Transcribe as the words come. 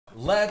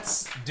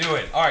let's do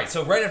it. All right,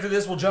 so right after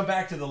this, we'll jump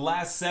back to the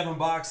last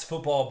 7-box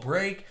football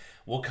break.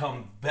 We'll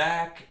come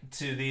back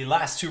to the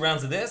last 2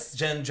 rounds of this,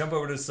 then jump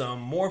over to some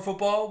more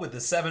football with the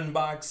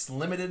 7-box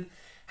limited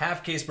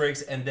half case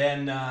breaks, and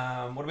then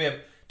what do we have?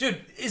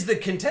 Dude, is the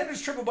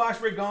Contenders triple box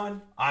break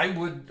gone? I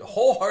would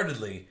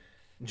wholeheartedly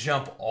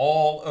jump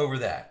all over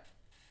that.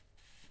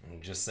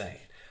 I'm just saying.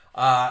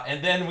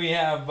 And then we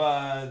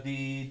have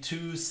the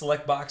 2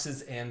 select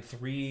boxes and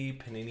 3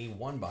 Panini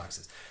 1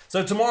 boxes.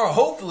 So tomorrow,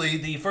 hopefully,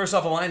 the first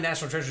off the line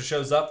National Treasure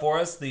shows up for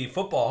us, the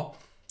football,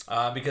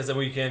 because then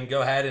we can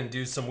go ahead and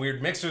do some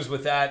weird mixers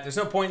with that. There's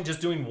no point in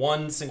just doing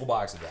one single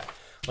box of that.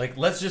 Like,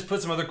 let's just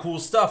put some other cool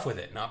stuff with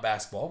it. Not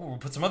basketball, but we'll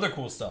put some other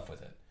cool stuff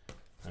with it.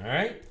 All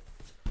right?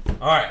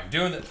 All right, I'm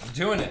doing it. I'm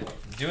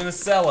doing the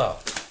cello.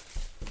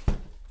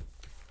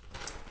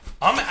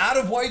 I'm out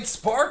of white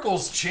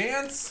sparkles,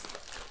 Chance.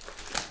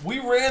 We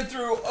ran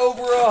through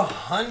over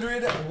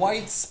 100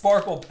 white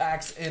sparkle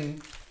packs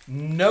in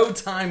no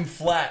time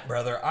flat,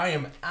 brother. I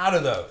am out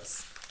of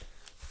those.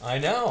 I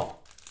know.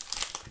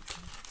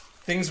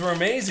 Things were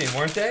amazing,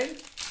 weren't they?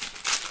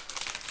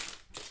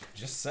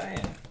 Just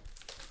saying.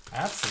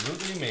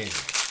 Absolutely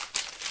amazing.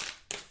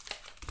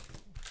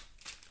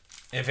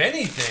 If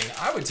anything,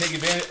 I would take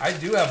advantage. I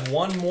do have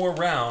one more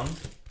round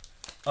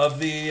of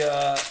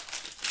the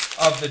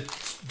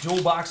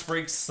dual box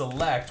break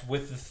select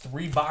with the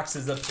 3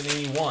 boxes of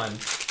Panini 1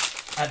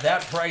 at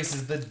that price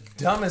is the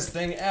dumbest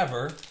thing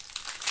ever.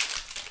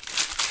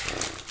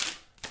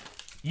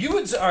 You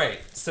would, all right,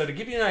 so to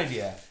give you an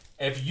idea,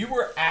 if you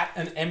were at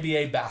an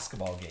NBA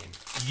basketball game,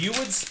 you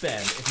would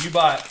spend, if you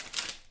bought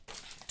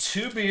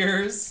 2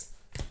 beers,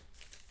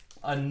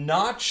 a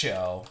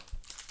nacho,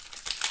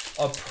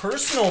 a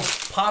personal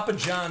Papa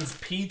John's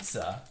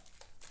pizza,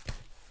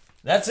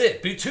 that's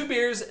it. 2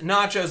 beers,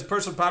 nachos,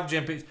 personal Papa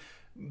John's pizza.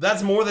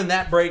 That's more than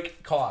that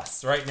break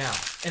costs right now.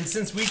 And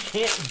since we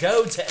can't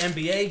go to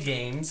NBA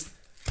games,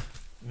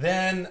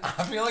 then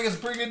I feel like it's a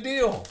pretty good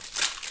deal.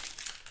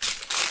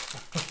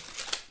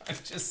 I'm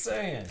just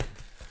saying.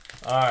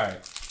 All right.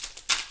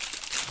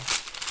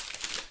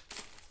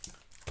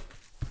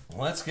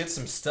 Let's get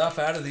some stuff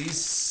out of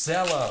these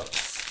cellos.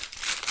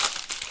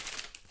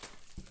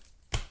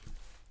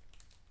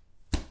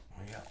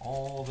 We got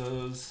all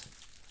those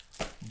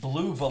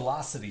blue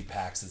velocity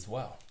packs as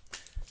well.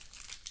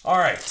 All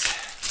right.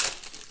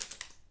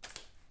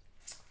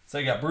 So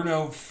you got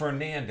Bruno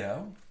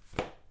Fernando.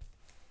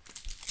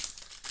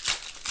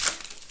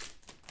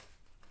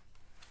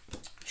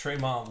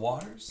 Tremont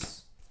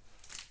Waters.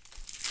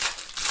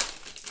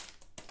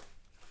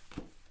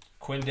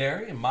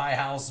 Quindary and My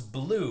House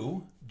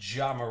Blue.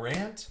 Ja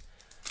Morant.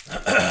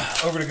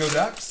 Over to Go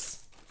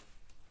Ducks.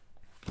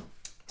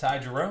 Ty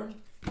Jerome.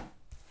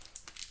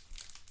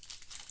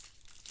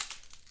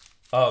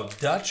 Oh,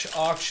 Dutch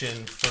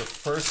auction for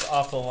first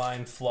off the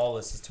line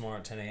flawless is tomorrow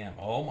at 10 a.m.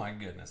 Oh my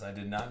goodness, I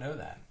did not know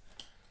that.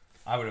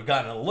 I would have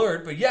gotten an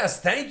alert, but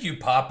yes, thank you,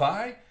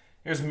 Popeye.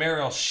 Here's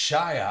Merrill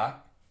Shiat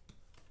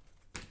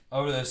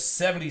over the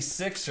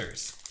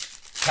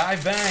 76ers. Kai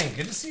Bang,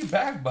 good to see you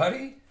back,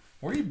 buddy.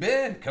 Where you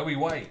been? Kobe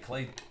White,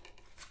 Klay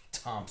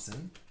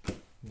Thompson,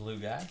 blue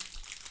guy.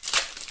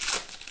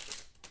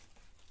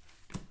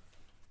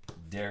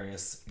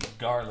 Darius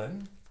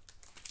Garland.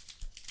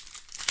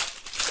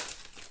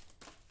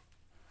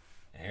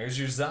 Here's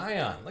your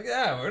Zion. Look at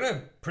that. We're in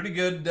a pretty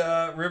good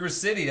River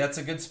City. That's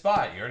a good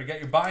spot. You already got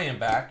your buy-in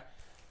back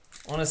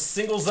on a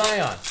single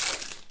Zion.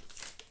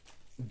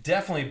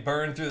 Definitely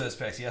burned through those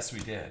packs. Yes, we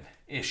did.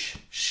 Ish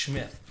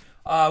Schmidt.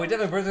 We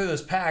definitely burned through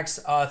those packs.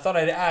 Thought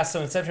I'd ask.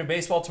 So Inception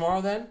Baseball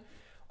tomorrow then?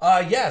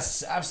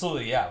 Yes,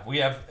 absolutely. Yeah, we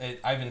have.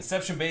 I have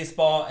Inception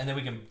Baseball, and then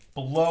we can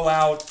blow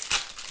out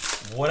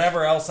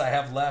whatever else I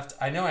have left.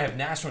 I know I have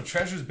National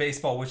Treasures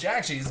Baseball, which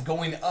actually is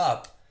going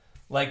up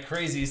like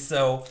crazy.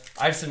 So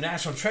I have some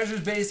National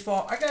Treasures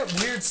Baseball. I got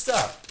weird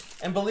stuff.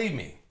 And believe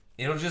me,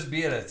 it'll just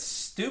be at a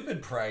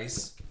stupid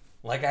price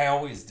like I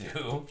always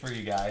do for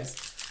you guys.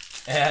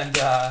 And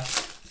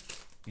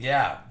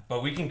yeah,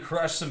 but we can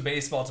crush some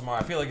baseball tomorrow.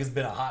 I feel like it's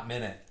been a hot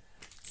minute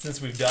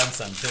since we've done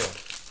some too.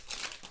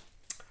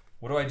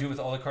 What do I do with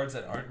all the cards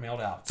that aren't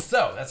mailed out?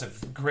 So that's a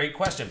great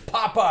question.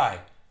 Popeye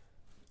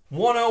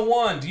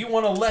 101. Do you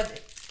want to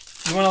let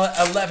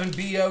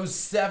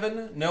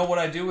 11BO7 know what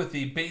I do with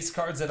the base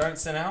cards that aren't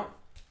sent out?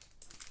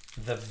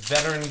 The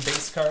veteran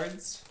base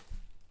cards.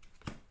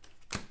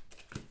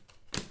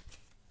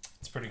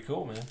 It's pretty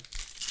cool, man.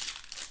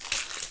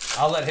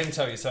 I'll let him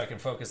tell you so I can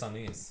focus on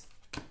these.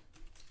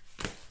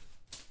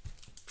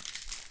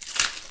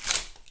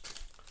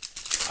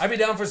 I'd be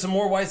down for some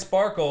more white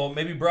sparkle.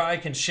 Maybe Bri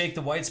can shake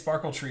the white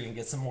sparkle tree and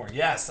get some more.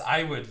 Yes,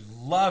 I would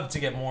love to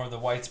get more of the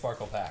white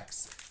sparkle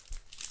packs.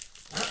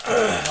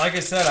 Like I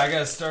said, I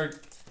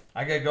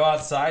gotta go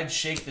outside,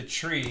 shake the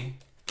tree.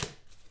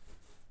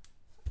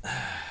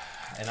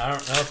 And I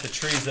don't know if the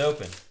tree's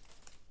open.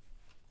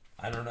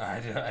 I don't know.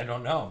 I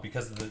don't know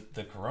because of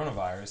the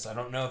coronavirus. I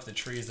don't know if the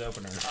tree is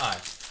open or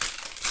not.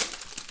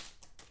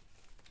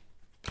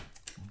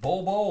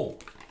 Bowl.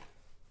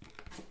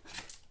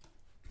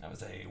 That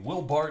was a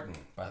Will Barton,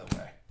 by the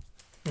way.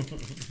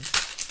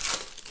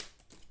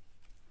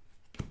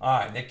 All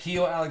right,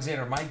 Nikhil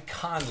Alexander, Mike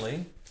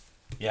Conley.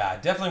 Yeah, I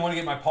definitely want to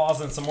get my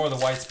paws on some more of the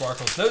white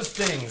sparkles. Those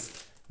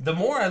things, the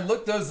more I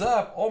look those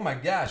up, oh my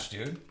gosh,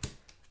 dude.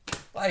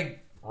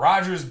 Like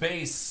Rogers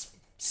base,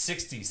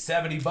 60,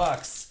 70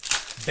 bucks.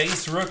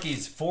 Base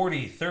rookies,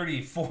 40,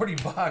 30, 40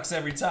 bucks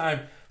every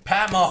time.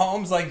 Pat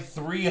Mahomes, like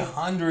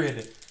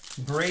 300.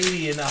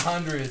 Brady in the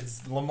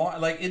hundreds. Lamar,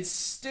 like, it's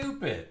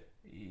stupid.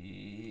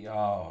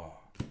 Oh.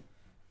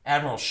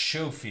 Admiral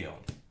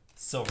Schofield,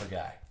 silver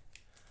guy.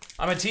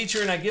 I'm a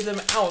teacher and I give them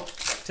out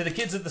to the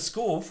kids at the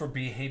school for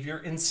behavior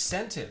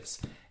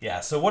incentives. Yeah,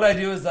 so what I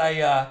do is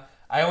I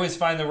always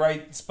find the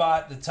right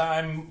spot, the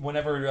time,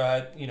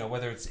 whenever, you know,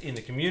 whether it's in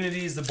the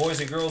communities, the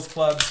Boys and Girls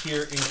Clubs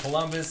here in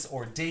Columbus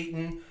or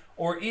Dayton,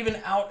 or even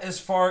out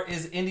as far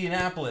as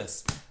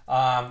Indianapolis.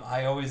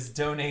 I always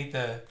donate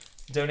the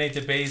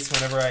base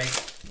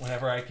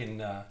whenever I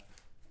can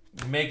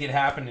make it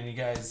happen. And you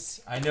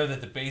guys, I know that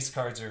the base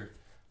cards are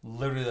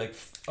literally like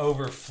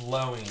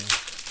overflowing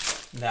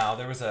now.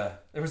 There was a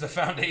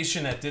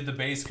foundation that did the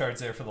base cards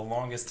there for the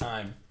longest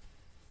time,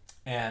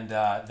 and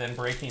then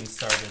breaking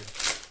started,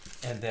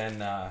 and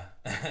then I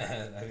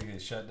think they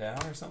shut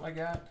down or something like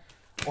that,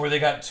 or they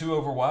got too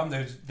overwhelmed.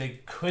 They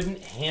couldn't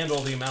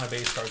handle the amount of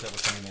base cards that were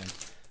coming in.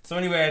 So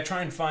anyway, I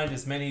try and find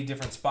as many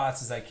different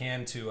spots as I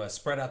can to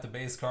spread out the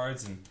base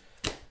cards and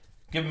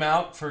give them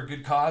out for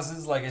good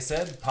causes. Like I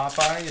said,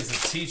 Popeye is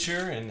a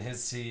teacher, and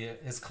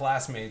his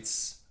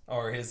classmates,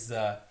 or his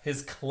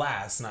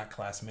class, not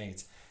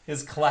classmates,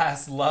 his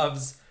class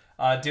loves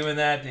doing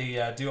that.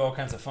 They do all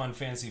kinds of fun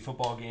fantasy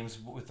football games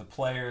with the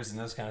players and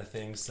those kind of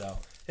things. So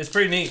it's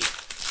pretty neat.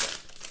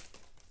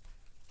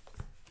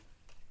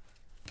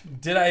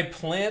 Did I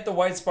plant the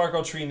white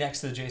sparkle tree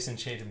next to the Jason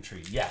Tatum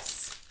tree?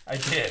 Yes, I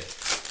did.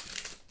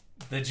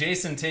 The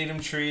Jason Tatum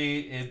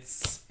tree,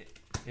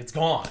 it's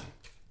gone.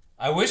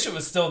 I wish it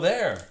was still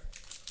there,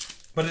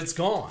 but it's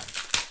gone.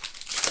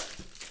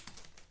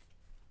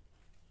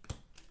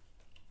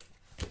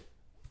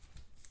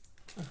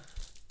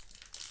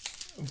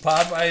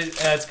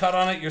 Popeye, it's caught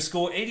on at your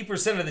school.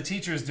 80% of the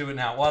teachers do it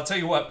now. Well, I'll tell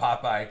you what,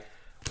 Popeye.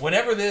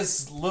 Whenever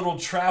this little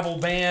travel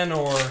ban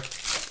or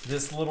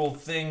this little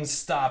thing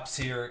stops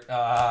here,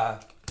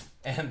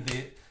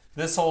 and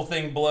this whole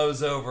thing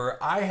blows over,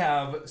 I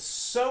have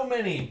so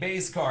many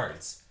base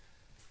cards.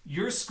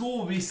 Your school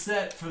will be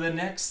set for the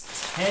next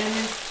 10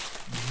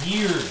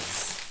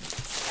 years.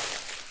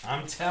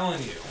 I'm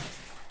telling you.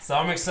 So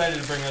I'm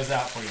excited to bring those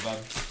out for you, bud.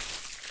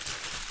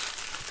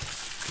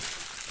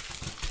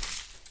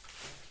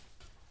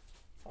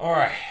 All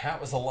right,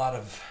 that was a lot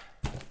of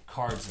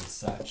cards and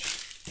such.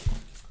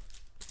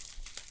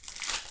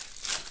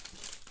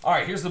 All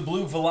right, here's the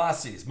blue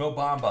velocities. Mo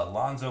Bamba,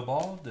 Lonzo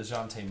Ball,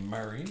 DeJounte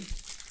Murray.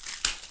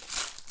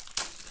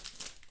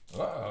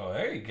 Oh,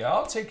 there you go.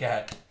 I'll take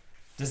that.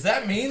 Does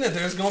that mean that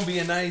there's going to be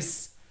a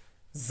nice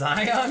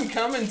Zion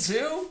coming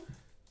too?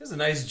 There's a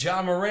nice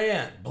Ja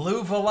Morant.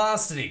 Blue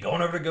velocity.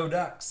 Going over to Go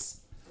Ducks.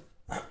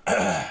 Do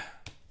I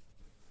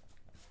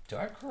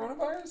have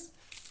coronavirus?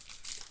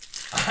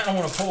 I don't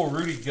want to pull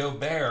Rudy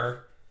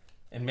Gobert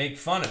and make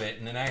fun of it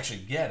and then actually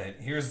get it.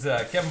 Here's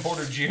Kevin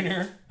Porter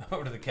Jr.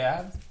 over to the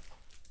Cavs.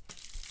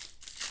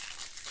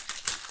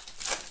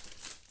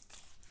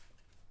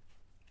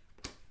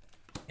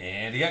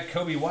 And you got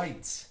Kobe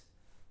White.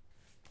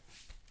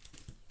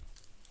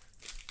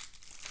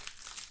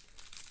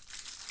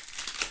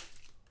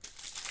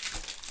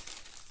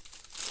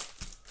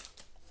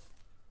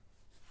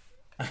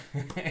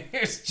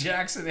 Here's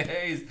Jackson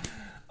Hayes.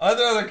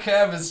 Other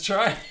Kev is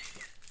trying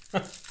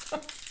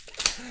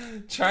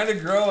to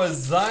grow a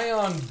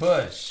Zion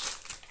Bush.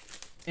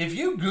 If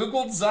you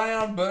Googled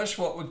Zion Bush,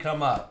 what would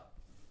come up?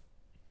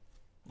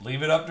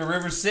 Leave it up to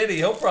River City.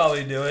 He'll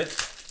probably do it.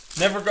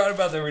 Never forgot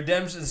about the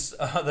redemptions,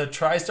 the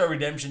TriStar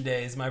Redemption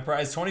Days. My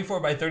prize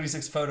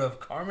 24x36 photo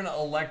of Carmen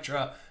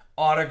Electra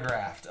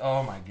autographed.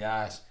 Oh my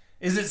gosh.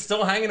 Is it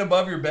still hanging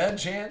above your bed,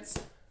 Chance?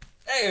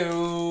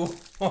 Ew.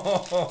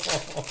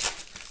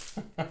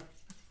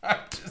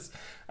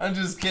 I'm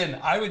just kidding.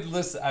 I would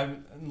listen.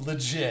 I'm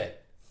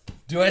legit.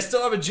 Do I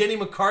still have a Jenny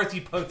McCarthy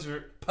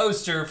poster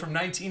from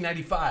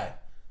 1995?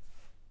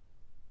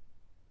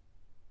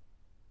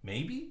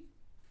 Maybe?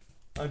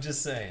 I'm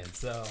just saying.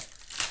 So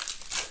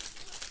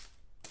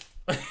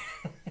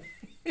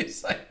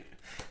it's like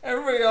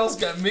everybody else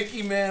got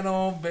Mickey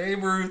Mantle,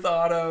 Babe Ruth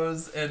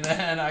autos, and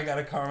then I got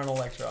a Carmen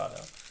Electra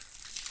auto.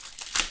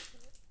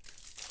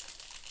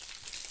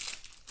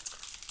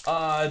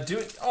 Do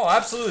it. Oh,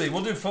 absolutely.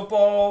 We'll do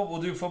football.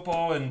 We'll do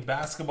football and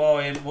basketball,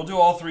 and we'll do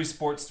all three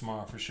sports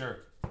tomorrow for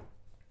sure.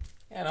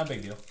 Yeah, no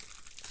big deal.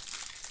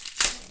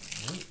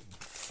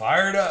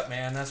 Fired up,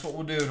 man. That's what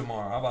we'll do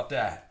tomorrow. How about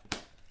that?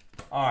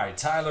 All right,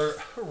 Tyler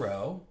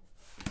Hero.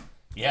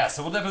 Yeah,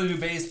 so we'll definitely do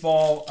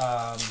baseball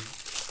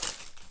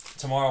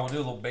tomorrow. We'll do a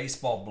little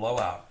baseball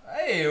blowout.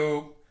 Hey,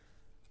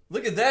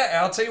 look at that!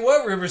 I'll tell you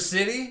what, River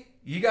City,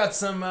 you got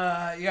some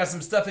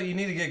stuff that you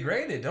need to get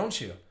graded, don't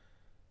you?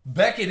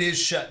 Beckett is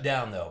shut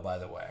down, though, by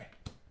the way.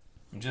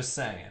 I'm just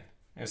saying.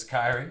 There's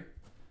Kyrie.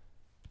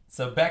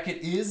 So Beckett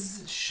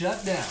is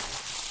shut down.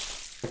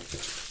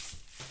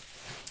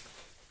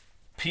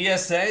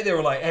 PSA, they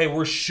were like, hey,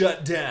 we're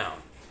shut down.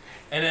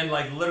 And then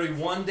like literally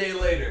one day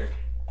later,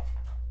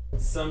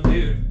 some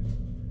dude,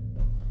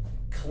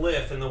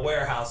 Cliff in the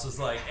warehouse, was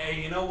like,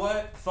 hey, you know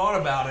what? Thought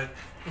about it.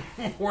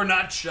 We're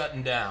not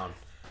shutting down.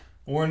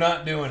 We're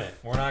not doing it.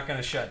 We're not going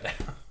to shut down.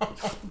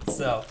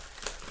 So,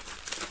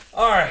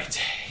 all right.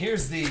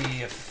 Here's the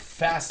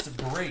fast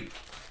break.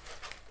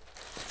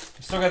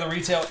 Still got the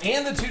retail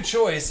and the two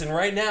choice. And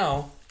right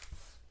now,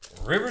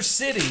 River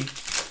City,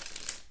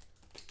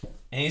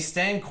 and he's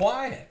staying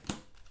quiet.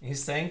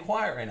 He's staying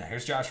quiet right now.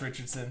 Here's Josh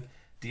Richardson,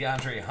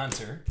 DeAndre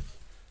Hunter.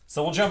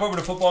 So we'll jump over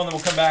to football, and then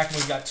we'll come back, and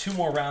we've got 2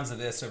 more rounds of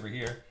this over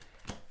here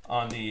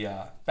on the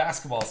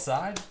basketball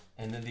side.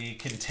 And then the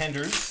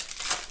contenders.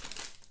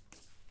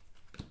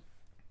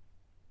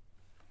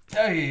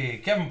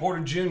 Hey, Kevin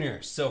Porter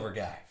Jr., silver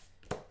guy.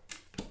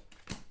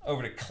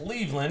 Over to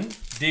Cleveland,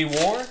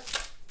 D-War.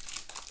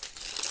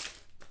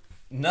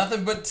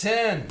 Nothing but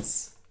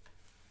 10s.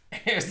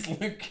 Here's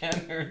Luke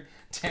Kennard,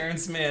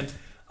 Terrence Mann.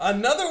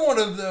 Another one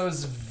of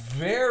those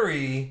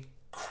very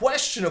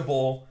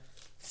questionable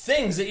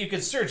things that you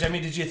could search. I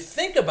mean, did you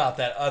think about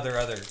that other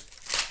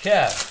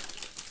Kev?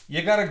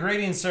 You got a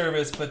grading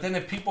service, but then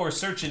if people are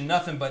searching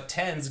nothing but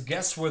 10s,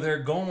 guess where they're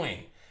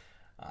going?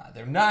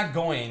 They're not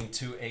going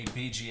to a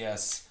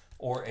BGS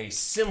or a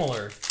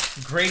similar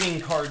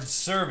grading card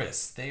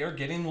service. They are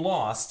getting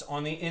lost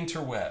on the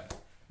interweb.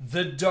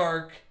 The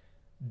dark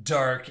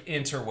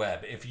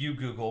interweb. If you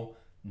Google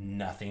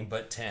nothing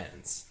but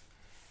 10s.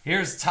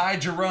 Here's Ty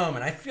Jerome,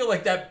 and I feel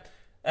like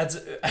that's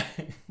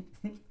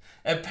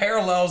it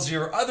parallels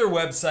your other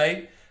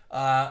website.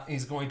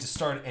 He's going to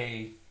start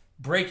a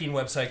breaking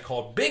website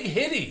called Big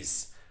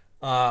Hitties,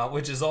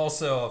 which is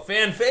also a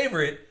fan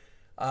favorite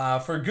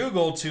for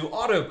Google to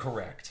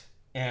autocorrect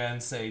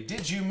and say,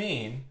 did you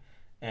mean?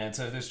 And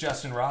so there's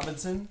Justin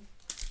Robinson.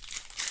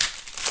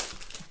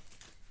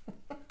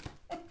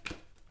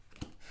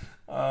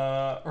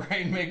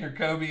 Rainmaker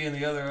Kobe and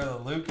the other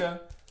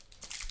Luca.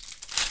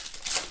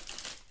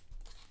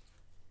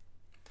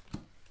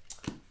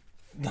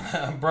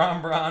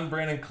 Bron,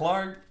 Brandon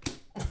Clark.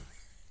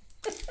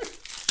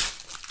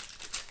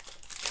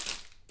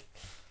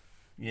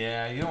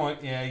 Yeah, you don't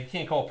want, you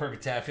can't call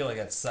perfect tab. I feel like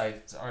that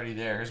site's already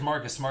there. Here's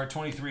Marcus Smart,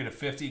 23 to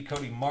 50.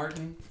 Cody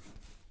Martin.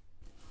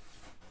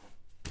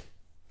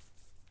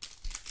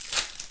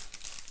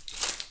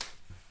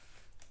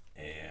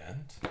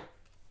 And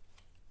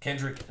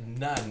Kendrick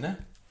Nunn.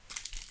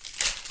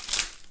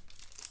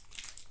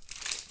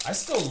 I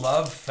still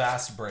love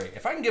fast break.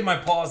 If I can get my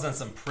paws on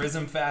some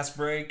Prism fast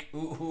break,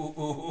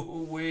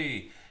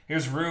 wee.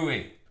 Here's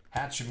Rui,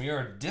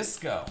 Hachimura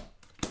Disco.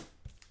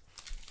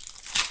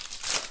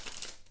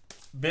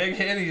 Big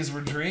hitties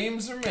where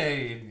dreams are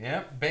made.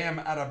 Yep, Bam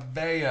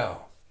Adebayo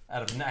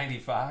out of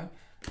 95.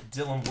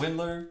 Dylan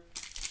Windler.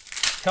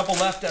 Couple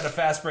left out of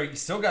fast break. You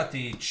still got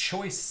the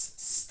choice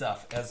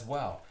stuff as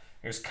well.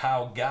 Here's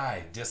Kyle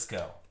Guy,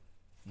 Disco.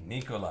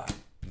 Nicola,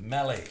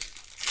 Melly.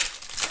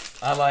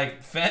 I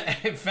like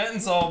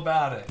Fenton's all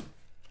about it.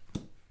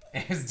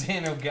 Here's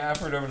Daniel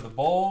Gafford over to the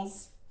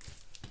Bulls.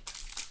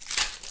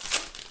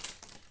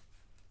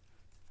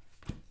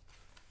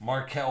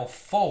 Markel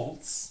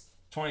Fultz,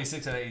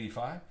 26 out of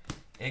 85.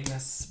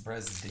 Ignas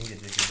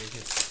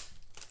Brezdiga.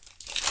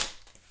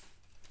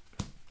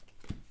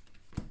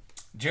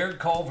 Jared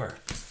Culver.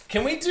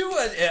 Can we do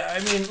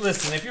I mean,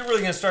 listen, if you're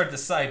really going to start the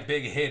site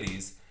Big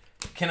Hitties,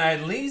 can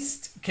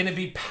it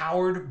be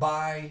powered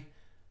by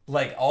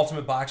like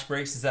Ultimate Box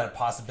Breaks? Is that a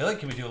possibility?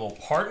 Can we do a little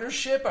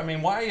partnership? I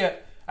mean,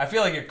 I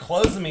feel like you're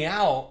closing me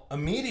out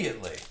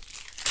immediately.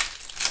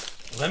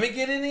 Let me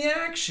get in the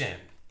action.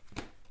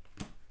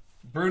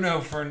 Bruno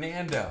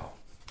Fernando.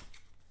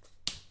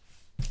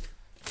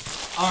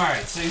 All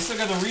right, so you still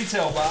got the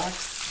retail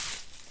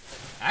box.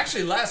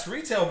 Actually, last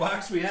retail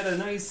box, we had a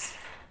nice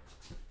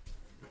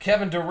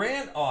Kevin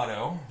Durant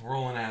auto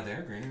rolling out of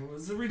there. Granted, it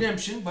was a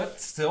redemption,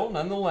 but still,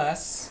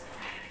 nonetheless,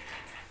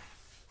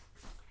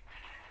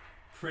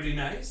 pretty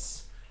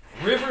nice.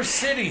 River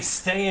City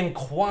staying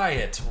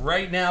quiet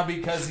right now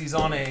because he's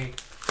on a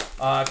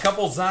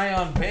couple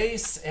Zion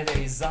base and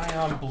a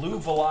Zion blue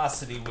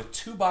velocity with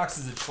 2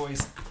 boxes of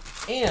choice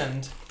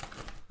and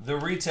the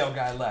retail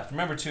guy left.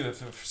 Remember, too, if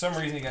for some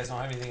reason you guys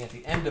don't have anything at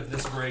the end of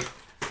this break,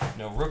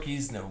 no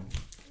rookies, no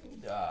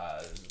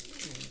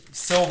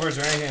silvers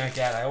or anything like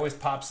that, I always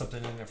pop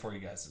something in there for you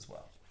guys as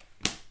well.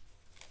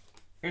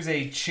 Here's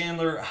a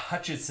Chandler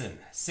Hutchison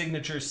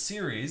signature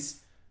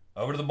series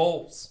over to the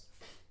Bulls.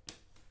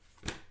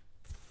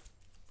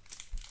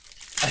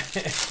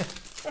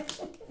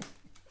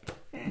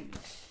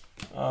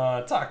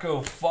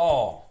 Taco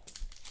Fall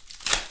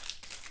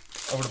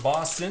over to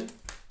Boston.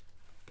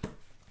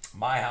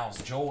 My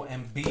House, Joel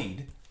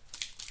Embiid.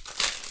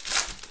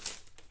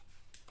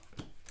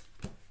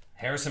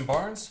 Harrison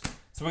Barnes.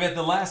 So we got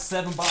the last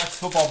 7-box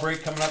football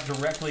break coming up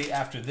directly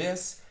after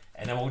this,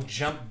 and then we'll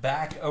jump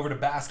back over to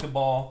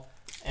basketball,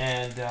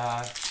 and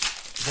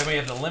then we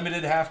have the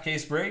limited half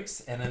case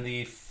breaks, and then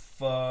the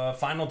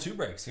final 2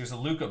 breaks. Here's a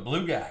Luka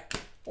blue guy.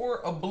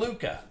 Or a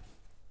Bluka.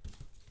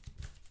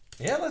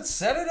 Yeah, let's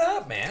set it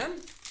up,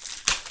 man.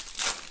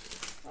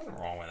 Nothing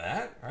wrong with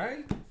that,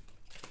 right?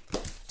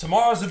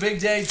 Tomorrow's a big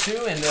day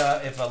too, and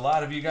if a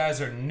lot of you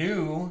guys are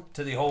new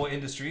to the whole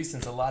industry,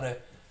 since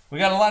we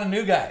got a lot of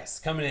new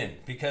guys coming in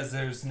because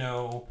there's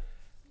no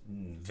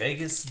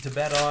Vegas to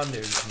bet on,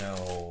 there's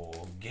no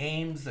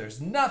games,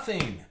 there's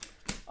nothing.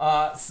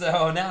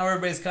 So now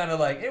everybody's kind of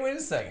like, hey, wait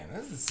a second,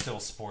 this is still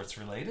sports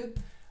related.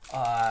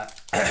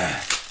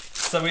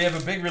 So we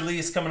have a big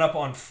release coming up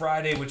on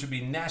Friday, which would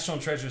be National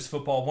Treasures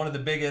Football, one of the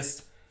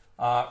biggest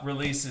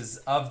releases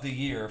of the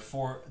year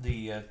for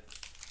the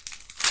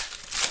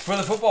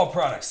football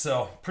products.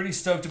 So pretty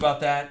stoked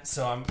about that.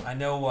 So I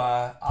know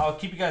I'll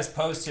keep you guys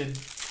posted.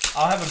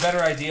 I'll have a better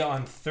idea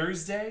on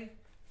Thursday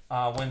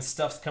when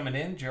stuff's coming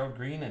in. Gerald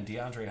Green and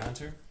DeAndre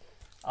Hunter.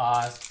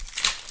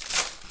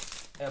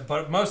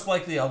 But most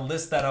likely I'll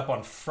list that up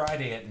on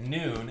Friday at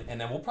noon,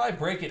 and then we'll probably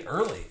break it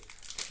early.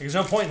 There's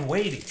no point in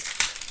waiting.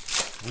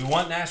 We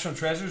want National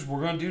Treasures. We're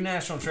going to do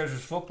National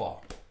Treasures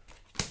football.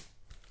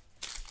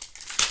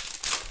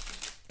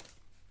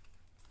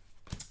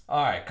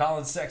 All right,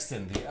 Colin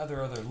Sexton, the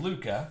other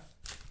Luka.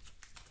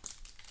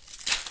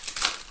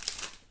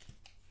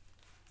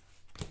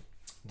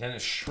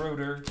 Dennis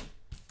Schroeder,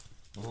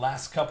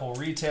 last couple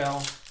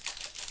retail.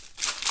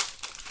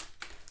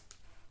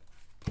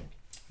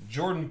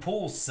 Jordan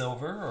Poole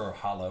silver or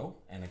hollow,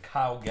 and a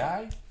Kyle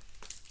Guy.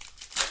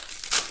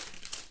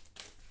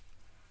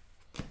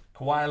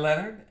 Kawhi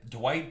Leonard,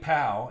 Dwight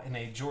Powell, and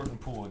a Jordan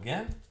Poole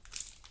again.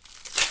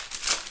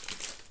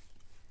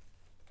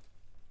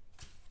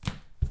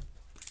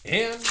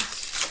 And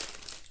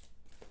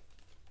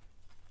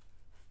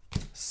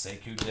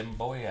Sekou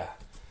Demboya.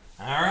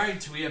 All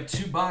right, we have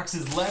 2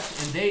 boxes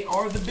left, and they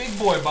are the big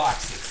boy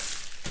boxes.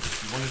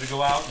 If you wanted to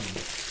go out and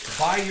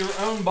buy your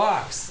own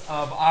box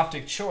of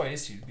Optic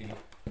Choice, you'd be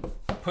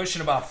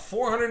pushing about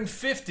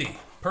 $450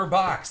 per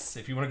box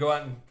if you want to go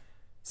out and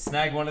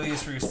snag one of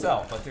these for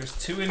yourself. But there's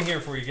 2 in here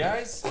for you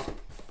guys,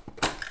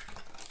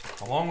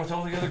 along with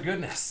all the other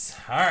goodness.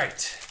 All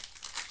right,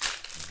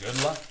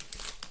 good luck.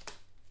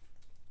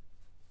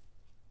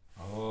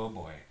 Oh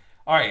boy.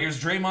 All right,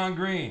 here's Draymond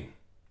Green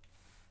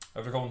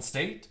over to Golden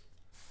State.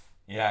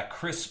 Yeah,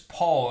 Chris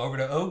Paul over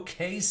to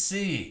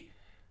OKC.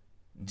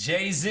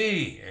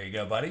 Jay-Z. There you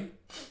go, buddy.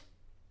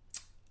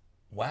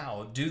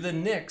 Wow, do the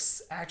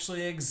Knicks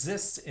actually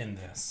exist in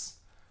this?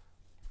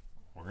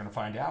 We're going to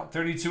find out.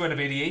 32 out of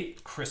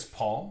 88, Chris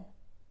Paul.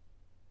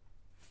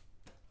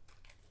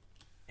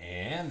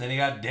 And then you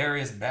got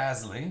Darius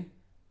Bazley.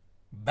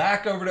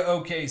 Back over to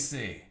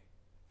OKC.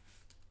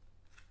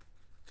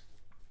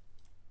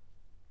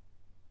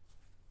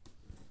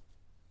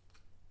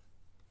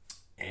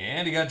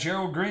 And you got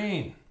Gerald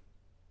Green.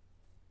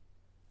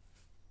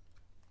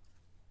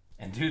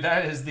 And dude,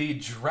 that is the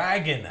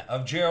dragon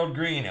of Gerald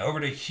Green over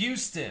to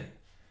Houston.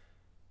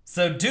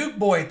 So Duke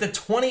boy at the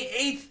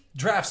 28th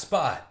draft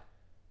spot.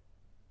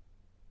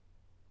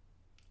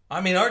 I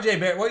mean, RJ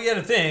Barrett, what you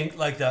got to think,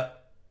 like the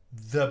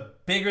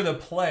bigger the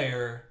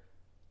player,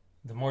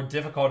 the more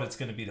difficult it's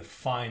going to be to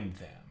find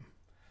them.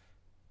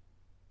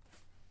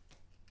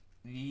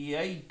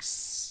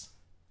 Yikes.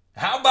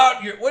 How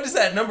about what is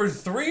that, number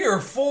 3 or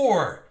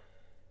 4?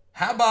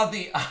 How about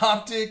the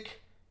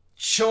Optic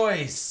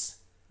Choice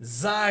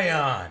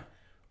Zion?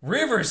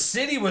 River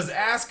City was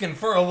asking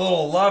for a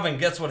little love, and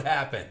guess what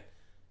happened?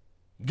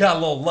 Got a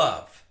little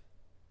love.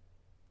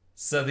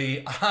 So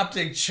the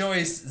Optic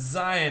Choice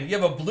Zion, you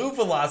have a blue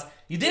velocity.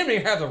 You didn't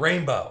even have the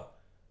rainbow.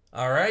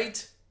 All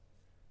right?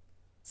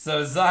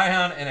 So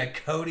Zion and a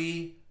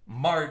Cody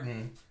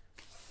Martin.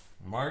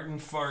 Martin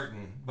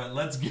farting. But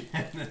let's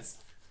get this.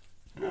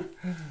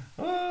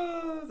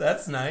 Oh,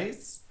 that's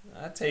nice.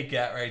 I'll take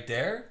that right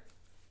there.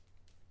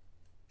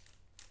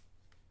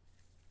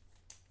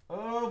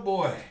 Oh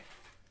boy.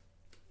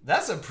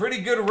 That's a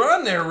pretty good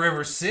run there,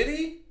 River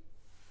City.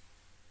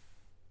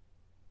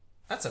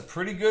 That's a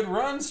pretty good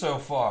run so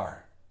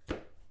far.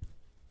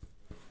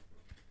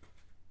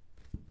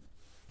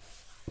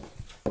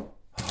 Okay.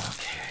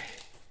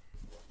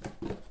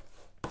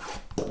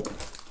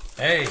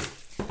 Hey,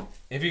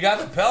 if you got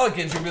the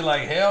Pelicans, you'd be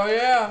like, hell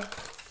yeah.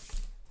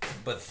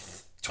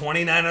 But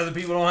 29 other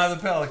people don't have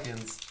the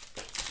Pelicans.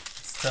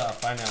 It's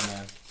tough, I know,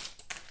 man.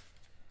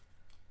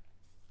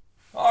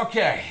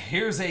 Okay,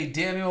 here's a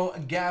Daniel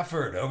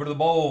Gafford over to the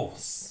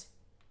Bulls.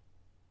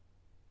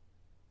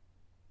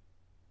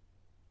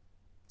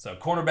 So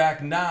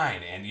cornerback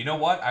 9, and you know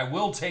what? I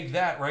will take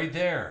that right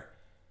there.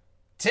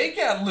 Take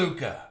out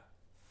Luka.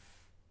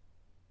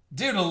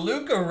 Dude, a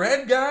Luka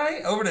red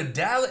guy over to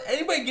Dallas.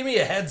 Anybody give me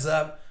a heads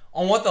up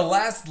on what the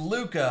last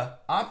Luka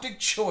Optic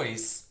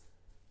Choice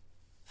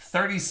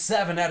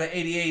 37 out of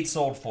 88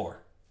 sold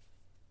for?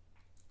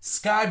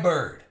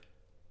 Skybird.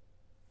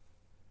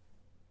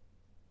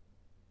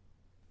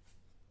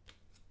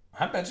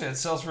 I bet you it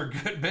sells for a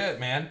good bit,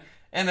 man.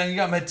 And then you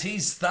got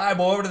Matisse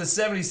Thybulle over to the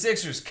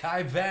 76ers.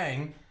 Kai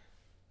Vang.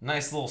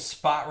 Nice little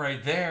spot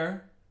right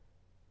there.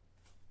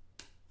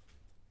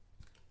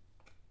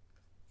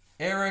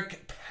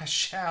 Eric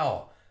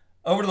Paschal.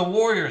 Over to the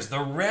Warriors, the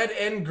red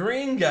and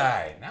green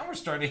guy. Now we're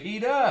starting to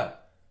heat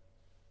up.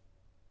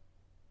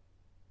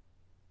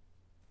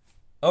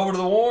 Over to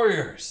the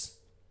Warriors.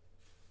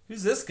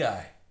 Who's this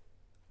guy?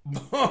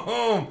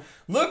 Boom!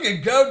 Look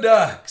at Go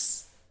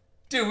Ducks.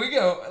 Dude, we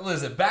go,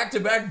 listen,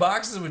 back-to-back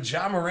boxes with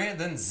John Morant,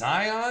 then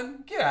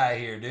Zion? Get out of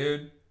here,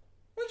 dude.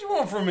 What you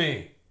want from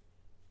me?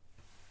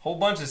 Whole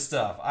bunch of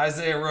stuff.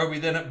 Isaiah Roby,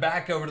 then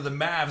back over to the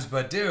Mavs.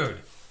 But, dude,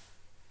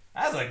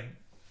 that's a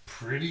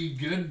pretty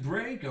good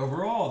break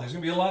overall. There's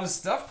going to be a lot of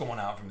stuff going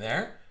out from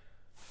there.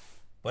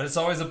 But it's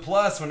always a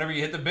plus whenever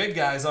you hit the big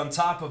guys on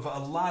top of a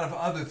lot of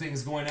other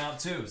things going out,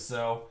 too.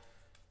 So,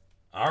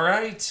 all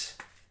right.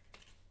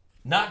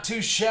 Not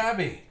too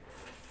shabby.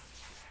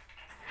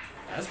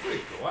 That's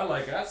pretty cool. I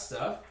like that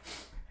stuff.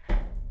 All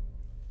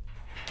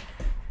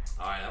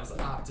right, that was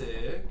the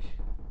Optic.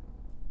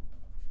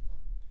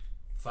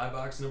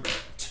 $5 number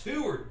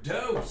 2 or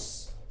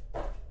dose.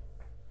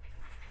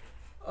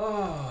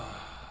 Oh,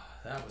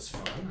 that was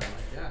fun. I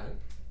like that.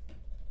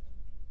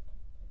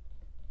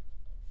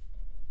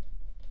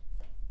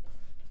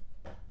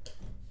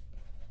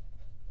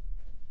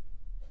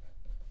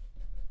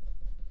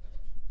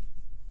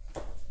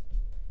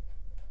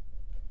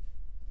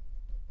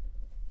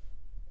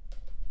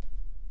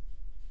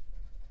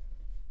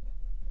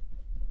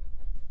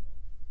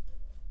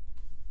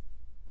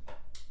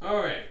 All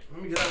right,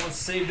 let me get that one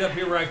saved up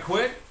here right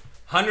quick.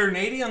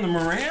 180 on the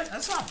Morant.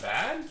 That's not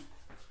bad.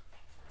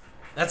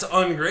 That's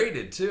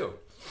ungraded, too.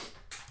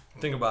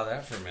 Think about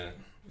that for a minute.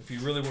 If you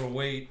really want to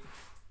wait